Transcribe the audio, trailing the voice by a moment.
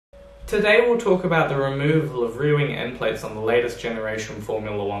Today we'll talk about the removal of rear wing end plates on the latest generation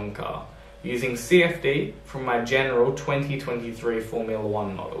Formula 1 car, using CFD from my general 2023 Formula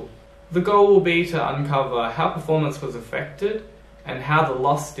 1 model. The goal will be to uncover how performance was affected and how the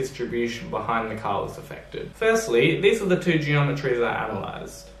loss distribution behind the car was affected. Firstly, these are the two geometries I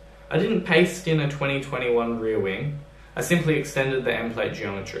analysed. I didn't paste in a 2021 rear wing, I simply extended the end plate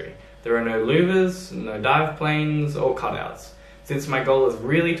geometry. There are no louvers, no dive planes or cutouts, since my goal is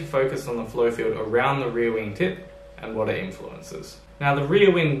really to focus on the flow field around the rear wing tip and what it influences. Now the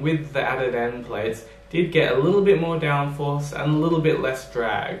rear wing with the added end plates did get a little bit more downforce and a little bit less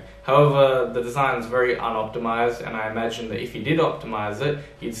drag. However, the design is very unoptimized, and I imagine that if you did optimize it,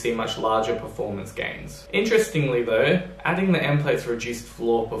 you'd see much larger performance gains. Interestingly though, adding the end plates reduced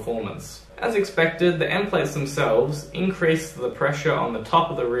floor performance. As expected, the end plates themselves increased the pressure on the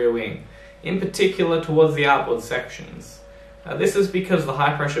top of the rear wing, in particular towards the outboard sections. This is because the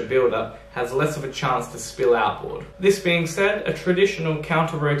high pressure buildup has less of a chance to spill outboard. This being said, a traditional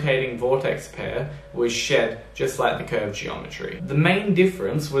counter-rotating vortex pair was shed just like the curved geometry. The main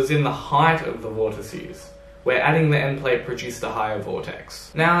difference was in the height of the vortices, where adding the end plate produced a higher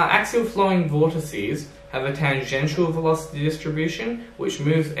vortex. Now, axial flowing vortices have a tangential velocity distribution which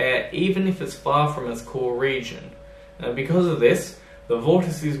moves air even if it's far from its core region. Now, because of this, the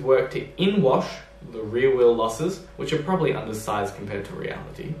vortices work to inwash the rear wheel losses, which are probably undersized compared to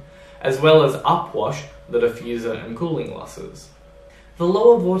reality, as well as upwash the diffuser and cooling losses. The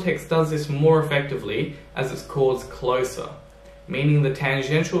lower vortex does this more effectively as its core's closer, meaning the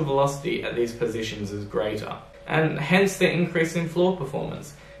tangential velocity at these positions is greater, and hence the increase in floor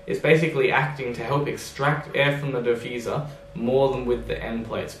performance. It's basically acting to help extract air from the diffuser more than with the end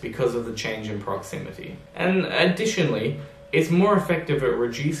plates because of the change in proximity. And additionally, it's more effective at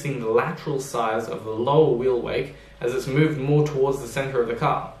reducing the lateral size of the lower wheel wake as it's moved more towards the center of the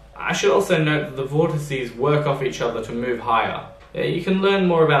car. I should also note that the vortices work off each other to move higher. You can learn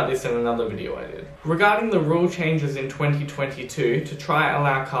more about this in another video I did. Regarding the rule changes in 2022 to try and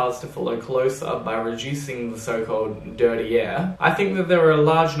allow cars to follow closer by reducing the so-called dirty air, I think that there are a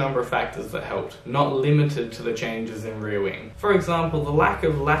large number of factors that helped, not limited to the changes in rear wing. For example, the lack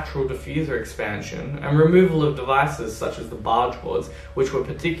of lateral diffuser expansion and removal of devices such as the barge boards, which were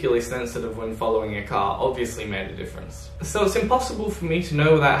particularly sensitive when following a car, obviously made a difference. So it's impossible for me to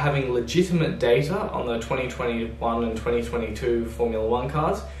know without having legitimate data on the 2021 and 2022 Formula 1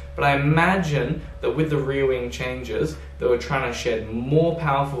 cars, but I imagine that with the rear wing changes, they were trying to shed more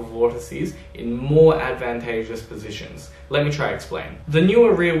powerful vortices in more advantageous positions. Let me try to explain. The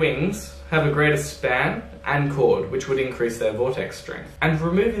newer rear wings have a greater span and chord, which would increase their vortex strength. And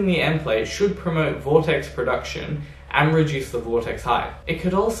removing the end plate should promote vortex production and reduce the vortex height. It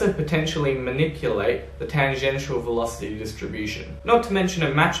could also potentially manipulate the tangential velocity distribution. Not to mention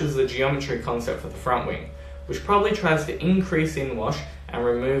it matches the geometry concept for the front wing, which probably tries to increase inwash and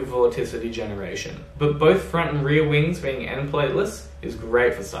remove vorticity generation. But both front and rear wings being end plateless is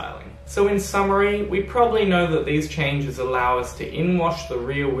great for styling. So in summary, we probably know that these changes allow us to inwash the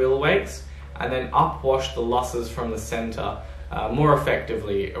rear wheel wakes and then upwash the losses from the center more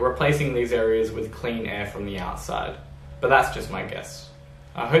effectively, replacing these areas with clean air from the outside. But that's just my guess.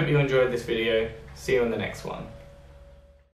 I hope you enjoyed this video. See you in the next one.